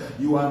that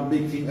you are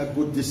making a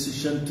good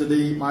decision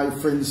today, my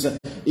friends,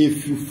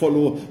 if you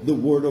follow the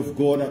word of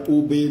God and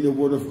obey the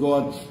word of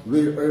God.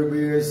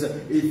 Whereas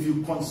if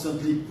you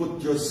constantly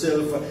put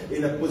yourself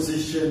in a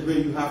position where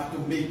you have to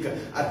make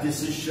a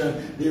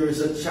decision, there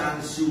is a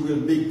chance you will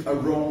make a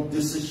wrong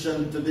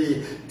decision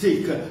today.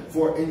 Take,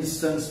 for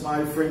instance,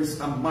 my friends,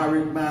 a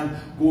married man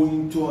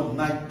going to a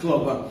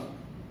nightclub.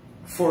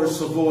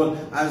 First of all,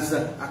 as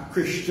a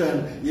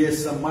Christian,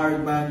 yes, a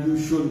married man, you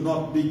should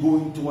not be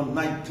going to a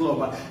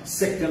nightclub.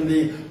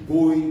 Secondly,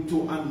 going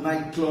to a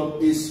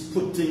nightclub is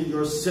putting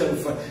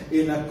yourself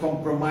in a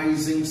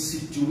compromising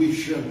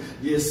situation.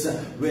 Yes,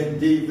 when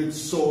David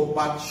saw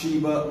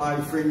Bathsheba, my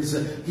friends,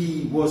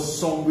 he was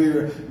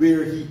somewhere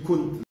where he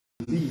couldn't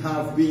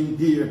have been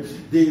there.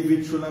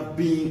 David should have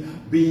been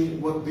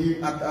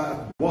at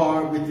a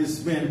war with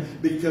his men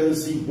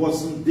because he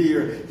wasn't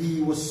there.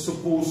 He was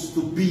supposed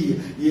to be.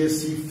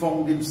 Yes, he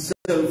found himself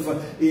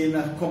in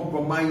a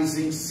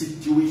compromising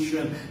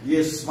situation.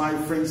 Yes, my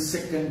friends,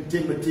 2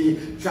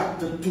 Timothy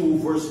chapter 2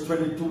 verse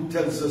 22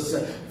 tells us,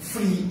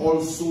 flee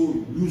also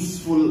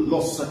useful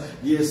lust,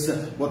 yes,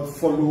 but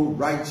follow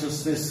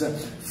righteousness,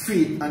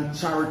 faith and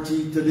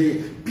charity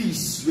today.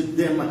 Peace with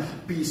them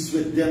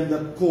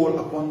that call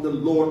upon the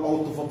Lord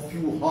out of a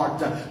pure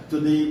heart.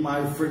 Today,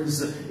 my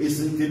friends,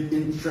 isn't it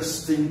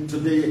interesting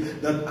today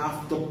that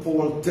after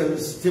Paul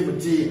tells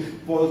Timothy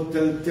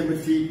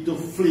to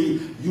flee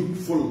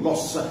youthful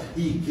lust,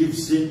 he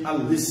gives him a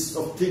list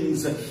of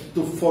things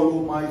to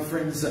follow, my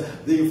friends.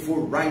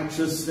 Therefore,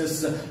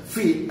 righteousness,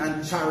 faith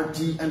and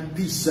charity and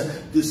peace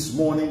this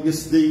morning,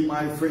 this day,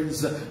 my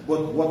friends.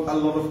 But what a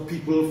lot of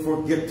people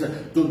forget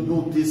to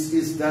notice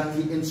is that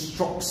he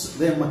instructs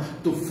them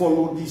to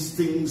follow these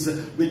things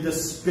with a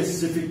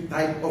specific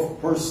type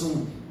of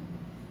person.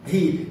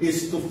 He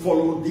is to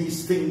follow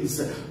these things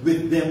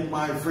with them,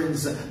 my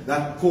friends,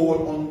 that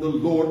call on the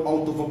Lord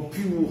out of a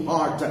pure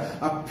heart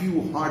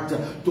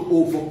to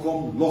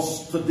overcome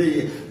lust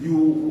today. You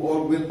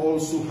will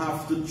also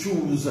have to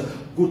choose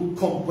good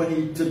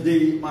company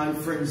today, my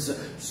friends.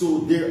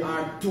 So there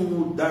are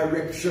two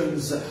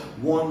directions.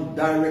 One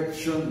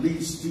direction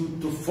leads you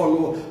to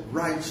follow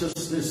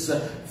righteousness,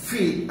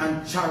 faith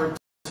and charity,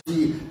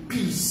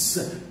 peace,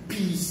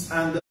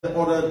 and the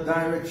other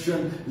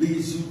direction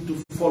leads you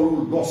to follow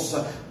loss.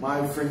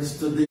 My friends,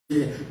 today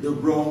the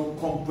wrong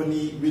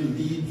company will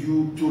lead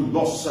you to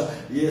loss.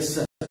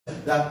 Yes,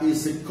 that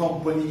is the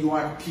company you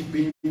are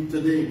keeping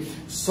today.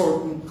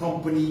 Certain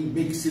company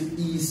makes it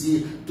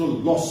easy to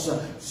lose.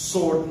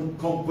 Certain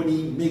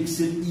company makes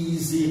it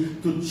easy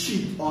to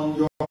cheat on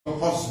your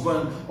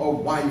husband or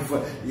wife.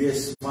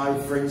 Yes, my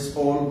friends,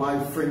 all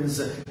my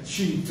friends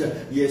cheat.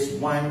 Yes,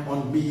 wine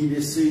on me,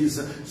 this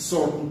is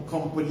certain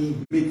company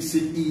makes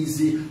it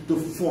easy to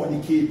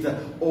fornicate.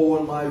 All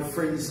my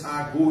friends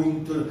are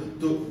going to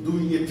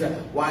doing it.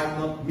 Why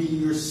not me?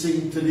 You're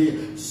saying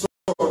today,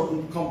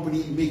 certain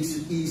company makes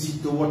it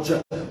easy to watch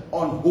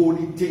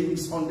unholy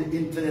things on the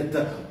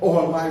internet.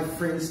 All my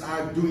friends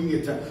are doing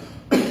it.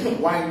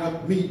 Why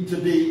not me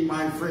today,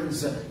 my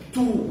friends?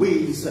 Two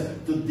ways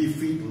to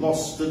defeat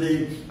lust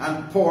today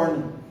and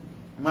porn,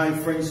 my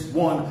friends.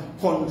 One,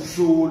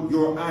 control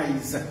your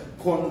eyes.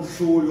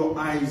 Control your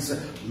eyes.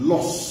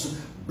 Lust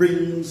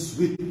brings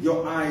with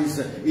your eyes.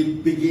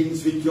 It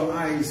begins with your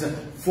eyes.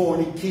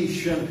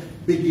 Fornication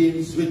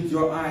begins with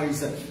your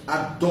eyes.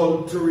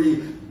 Adultery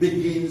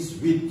begins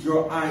with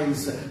your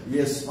eyes.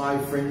 Yes, my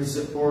friends,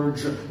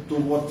 urge to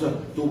want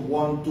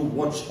to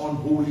watch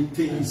unholy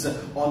things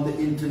on the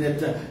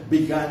internet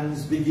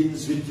begins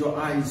with your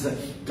eyes.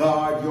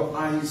 Guard your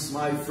eyes,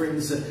 my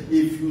friends.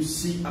 If you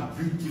see a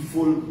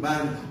beautiful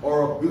man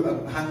or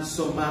a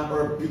handsome man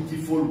or a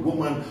beautiful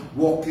woman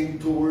walking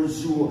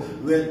towards you,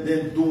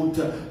 then don't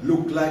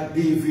look like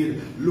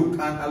David. Look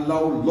and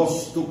allow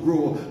lust to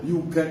grow.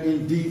 You can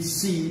indeed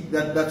see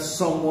that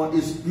someone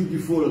is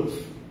beautiful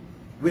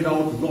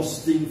without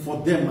lusting for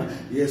them.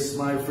 Yes,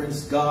 my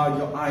friends, guard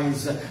your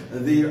eyes.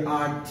 There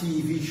are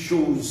TV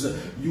shows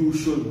you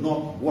should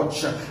not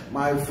watch.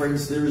 My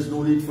friends, there is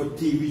no need for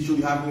TV show.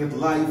 You're having it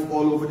live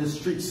all over the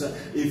streets.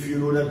 If you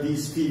know that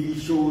these TV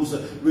shows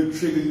will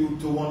trigger you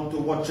to want to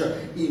watch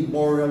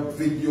immoral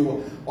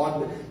video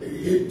on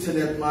the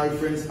internet, my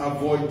friends,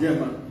 avoid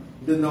them.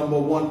 the number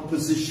one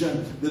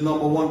position, the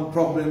number one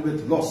problem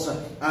with loss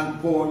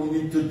and porn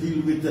you need to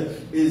deal with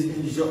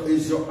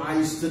is your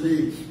eyes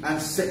today.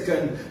 And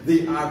second,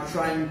 they are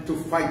trying to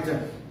fight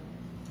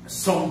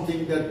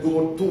something that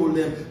God told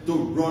them to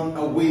run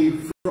away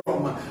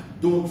from.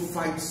 Don't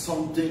fight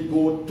something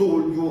God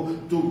told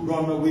you to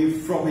run away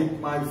from it,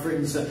 my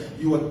friends.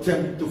 You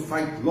attempt to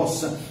fight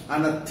loss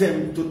and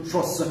attempt to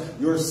trust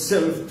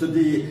yourself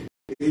today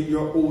in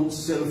your own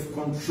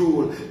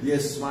self-control.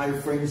 Yes, my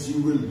friends,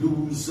 you will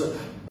lose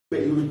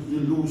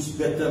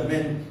better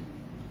men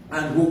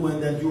and women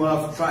that you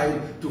have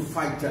tried to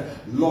fight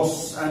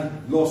loss, and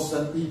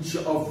each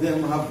of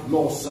them have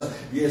lost.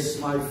 Yes,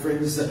 my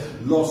friends,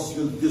 loss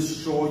will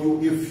destroy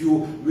you if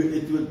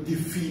it will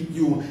defeat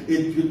you.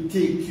 It will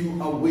take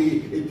you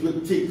away. It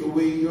will take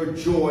away your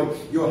joy,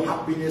 your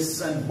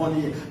happiness and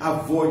money.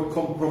 Avoid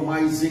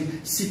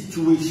compromising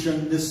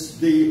situation this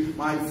day,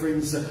 my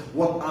friends.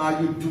 What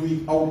are you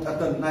doing out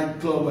at a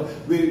nightclub?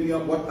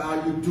 What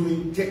are you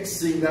doing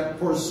texting that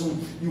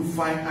person you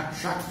find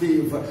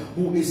attractive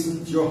who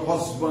isn't your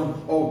husband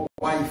or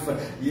wife?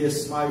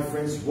 Yes, my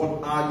friends,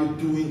 what are you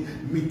doing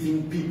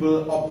meeting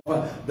people up?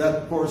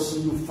 That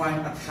person you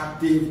find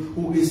attractive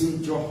who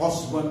isn't your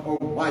husband or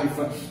wife.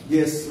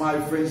 Yes, my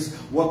friends,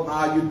 what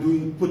are you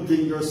doing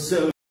putting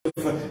yourself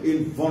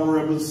in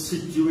vulnerable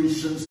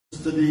situations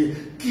today?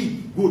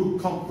 Keep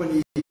good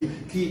company.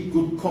 Keep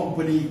good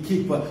company.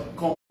 Keep a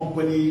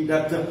company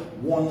that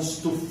wants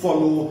to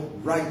follow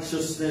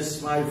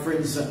righteousness, my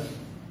friends.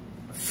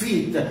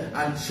 Faith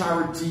and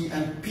charity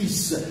and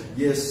peace.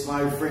 Yes,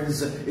 my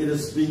friends, it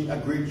has been a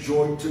great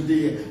joy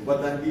today,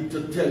 but I need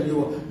to tell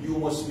you, you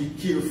must be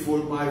careful,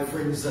 my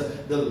friends.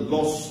 The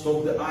lust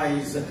of the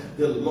eyes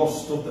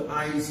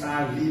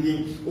are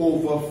leading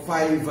over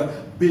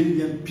 5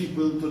 billion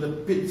people to the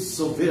pits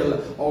of hell.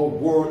 Our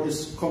world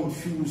is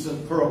confused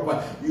and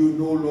corrupt. You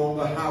no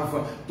longer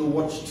have to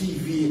watch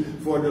TV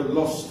for the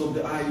lust of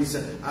the eyes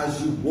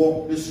as you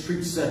walk the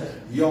streets.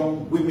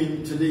 Young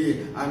women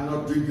today, I'm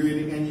not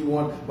degrading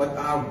anyone, but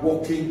are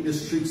walking the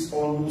streets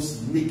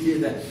almost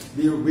naked.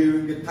 They are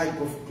wearing the type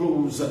of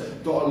clothes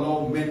to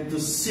allow men to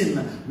sin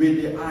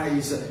with their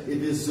eyes.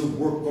 It is the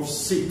work of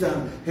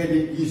Satan. He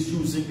is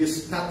using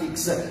his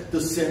tactics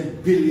to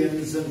send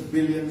billions and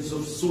billions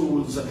of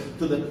souls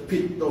to the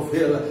pit of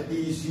hell.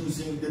 He is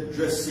using the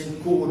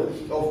dressing code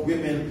of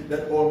women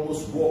that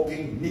almost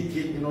walking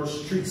naked in our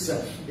streets,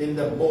 in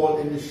the mall,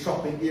 in the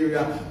shopping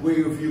area,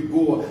 wherever you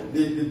go.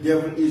 The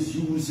devil is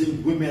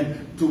using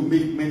women to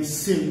make men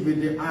sin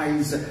with their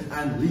eyes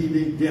and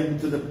leading them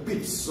to the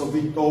pits of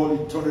it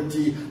all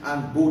eternity.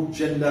 And both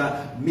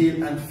gender,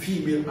 male and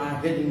female, are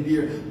heading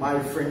there, my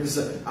friends.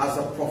 As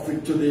a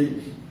prophet today,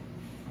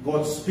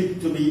 God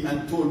speak to me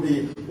and told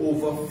me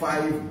over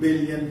 5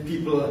 billion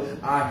people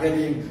are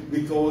heading,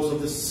 because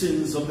of the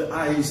sins of the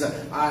eyes,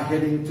 are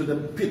heading to the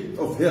pit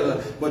of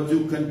hell. But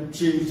you can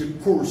change the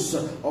course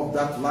of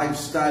that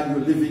lifestyle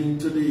you're living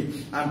today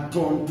and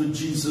turn to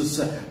Jesus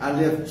and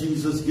let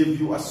Jesus give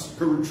you a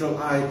spiritual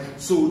eye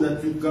so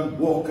that you can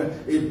walk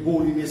in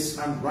holiness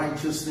and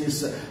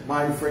righteousness.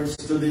 My friends,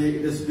 today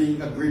it has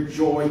been a great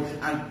joy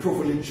and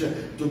privilege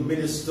to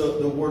minister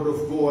the word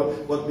of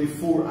God. But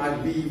before I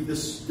leave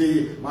this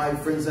day, my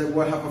friends, I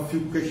will have a few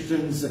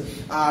questions.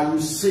 Are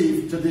you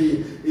saved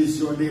today?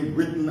 Is your name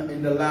written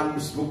in the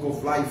Lamb's book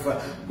of life?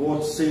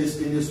 God says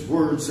in his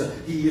words,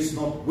 he is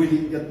not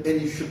willing that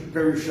any should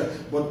perish,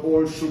 but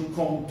all should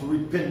come to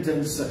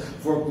repentance.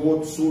 For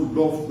God so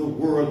loved the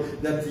world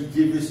that he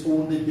gave his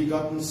only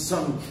begotten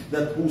Son,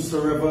 that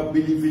whosoever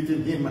believeth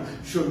in him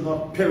should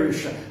not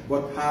perish,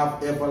 but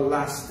have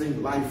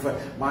everlasting life.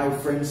 My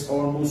friends,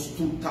 almost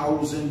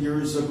 2,000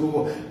 years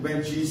ago,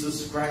 when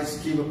Jesus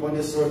Christ came upon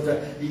this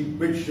earth, he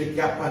bridged the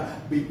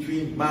gap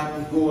between man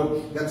and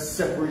God that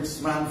separates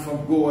man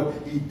from God.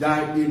 He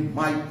died in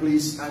my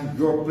place and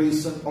your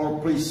place and our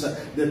place,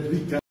 that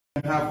we can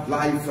have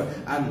life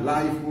and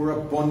life more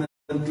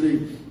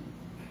abundantly.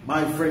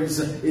 My friends,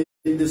 in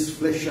this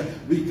flesh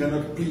we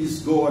cannot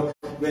please God.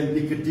 When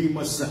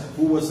Nicodemus,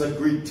 who was a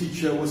great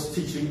teacher, was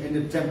teaching in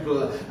the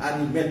temple,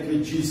 and he met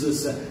with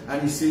Jesus,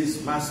 and he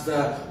says,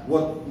 Master,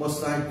 what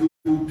must I do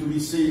to be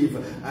saved?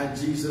 And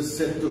Jesus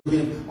said to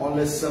him,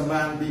 unless a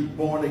man be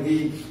born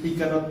again, he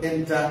cannot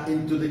enter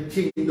into the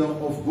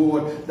kingdom of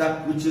God.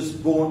 That which is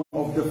born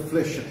of the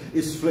flesh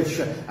is flesh,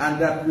 and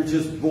that which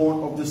is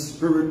born of the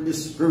spirit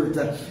is spirit.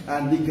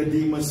 And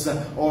Nicodemus,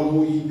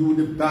 although he knew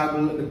the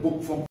Bible, the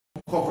book from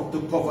cover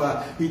to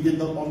cover, he did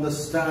not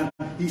understand.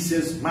 He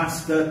says,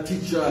 Master,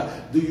 teacher,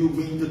 do you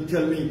mean to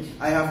tell me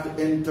I have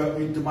to enter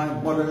into my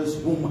mother's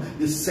womb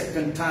the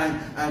second time?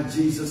 And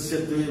Jesus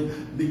said to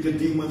him,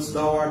 Nicodemus,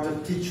 thou art a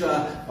teacher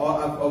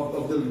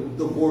of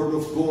the word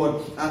of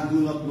God, and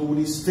do not know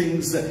these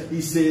things.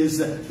 He says,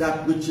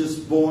 that which is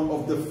born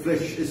of the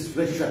flesh is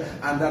flesh,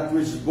 and that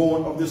which is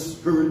born of the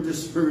spirit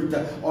is spirit.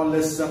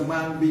 Unless a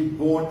man be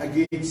born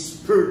again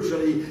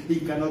spiritually, he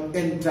cannot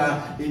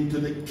enter into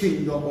the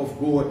kingdom of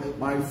God.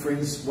 My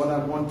friends, what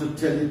I want to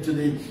tell you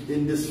today,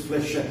 in this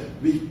flesh.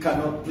 We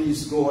cannot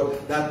please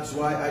God. That's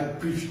why I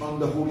preached on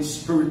the Holy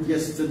Spirit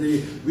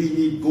yesterday. We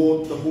need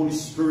God, the Holy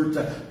Spirit,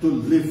 to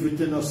live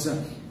within us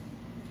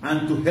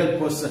and to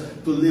help us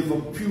to live a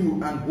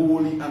pure and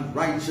holy and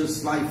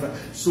righteous life,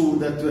 so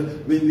that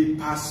when we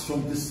pass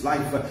from this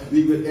life,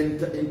 we will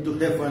enter into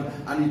heaven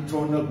and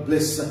eternal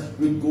bliss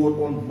with God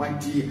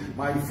Almighty.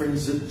 My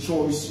friends, the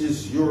choice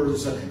is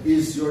yours.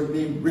 Is your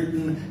name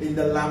written in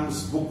the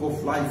Lamb's book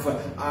of life?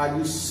 Are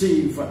you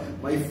saved?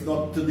 If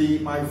not today,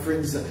 my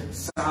friends,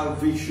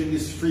 salvation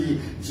is free.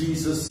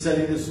 Jesus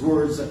said in his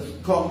words,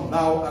 "Come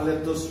now and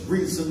let us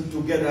reason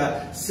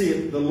together,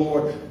 saith the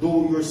Lord.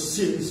 Though your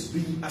sins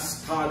be as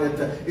scarlet,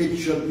 it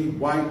shall be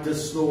white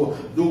as snow.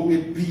 Though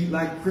it be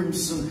like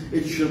crimson,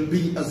 it shall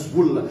be as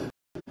wool."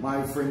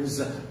 My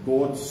friends,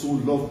 God so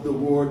loved the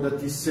world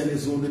that he sent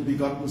his only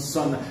begotten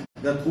Son,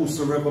 that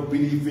whosoever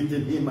believeth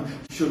in him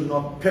should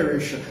not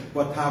perish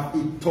but have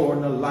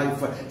eternal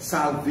life.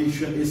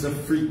 Salvation is a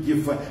free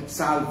gift.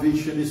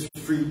 Salvation is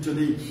free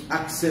today.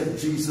 Accept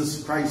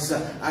Jesus Christ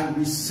and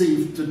be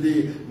saved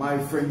today. My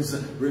friends,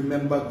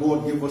 remember,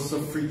 God gave us a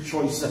free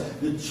choice.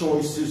 The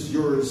choice is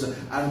yours,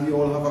 and we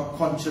all have a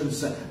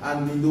conscience,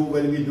 and we know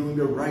when we're doing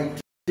the right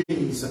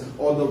things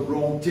or the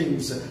wrong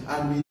things,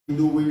 and we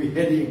know where we're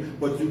heading.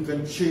 But you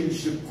can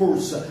change the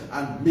course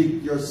and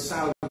make your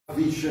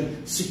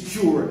salvation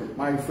secure.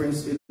 My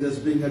friends, it has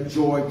been a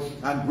joy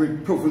and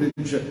great privilege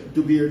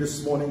to be here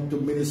this morning to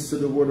minister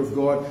the word of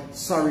God.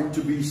 Sorry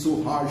to be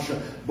so harsh,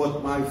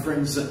 but my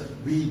friends,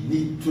 we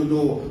need to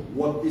know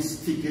what is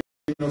taking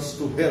us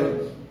to hell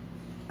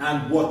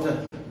and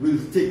what will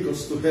take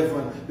us to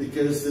heaven,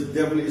 because the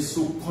devil is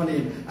so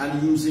cunning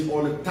and using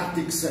all the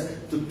tactics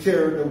to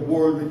carry the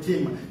world with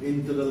him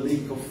into the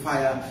lake of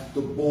fire,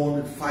 to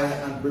burn with fire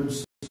and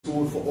brimstone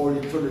for all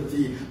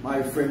eternity.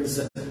 My friends,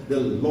 the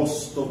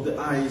lust of the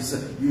eyes,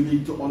 you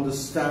need to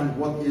understand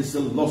what is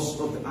the lust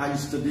of the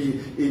eyes today.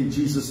 In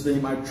Jesus'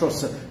 name, I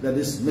trust that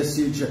this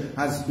message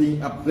has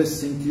been a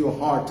blessing to your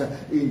heart.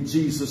 In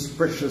Jesus'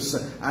 precious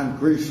and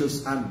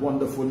gracious and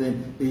wonderful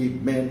name,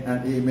 amen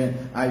and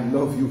amen. I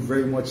love you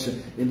very much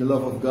in the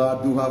love of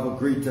God. Do have a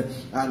great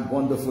and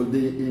wonderful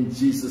day in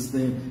Jesus'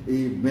 name,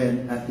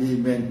 amen and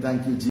amen.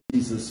 Thank you,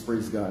 Jesus.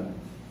 Praise God.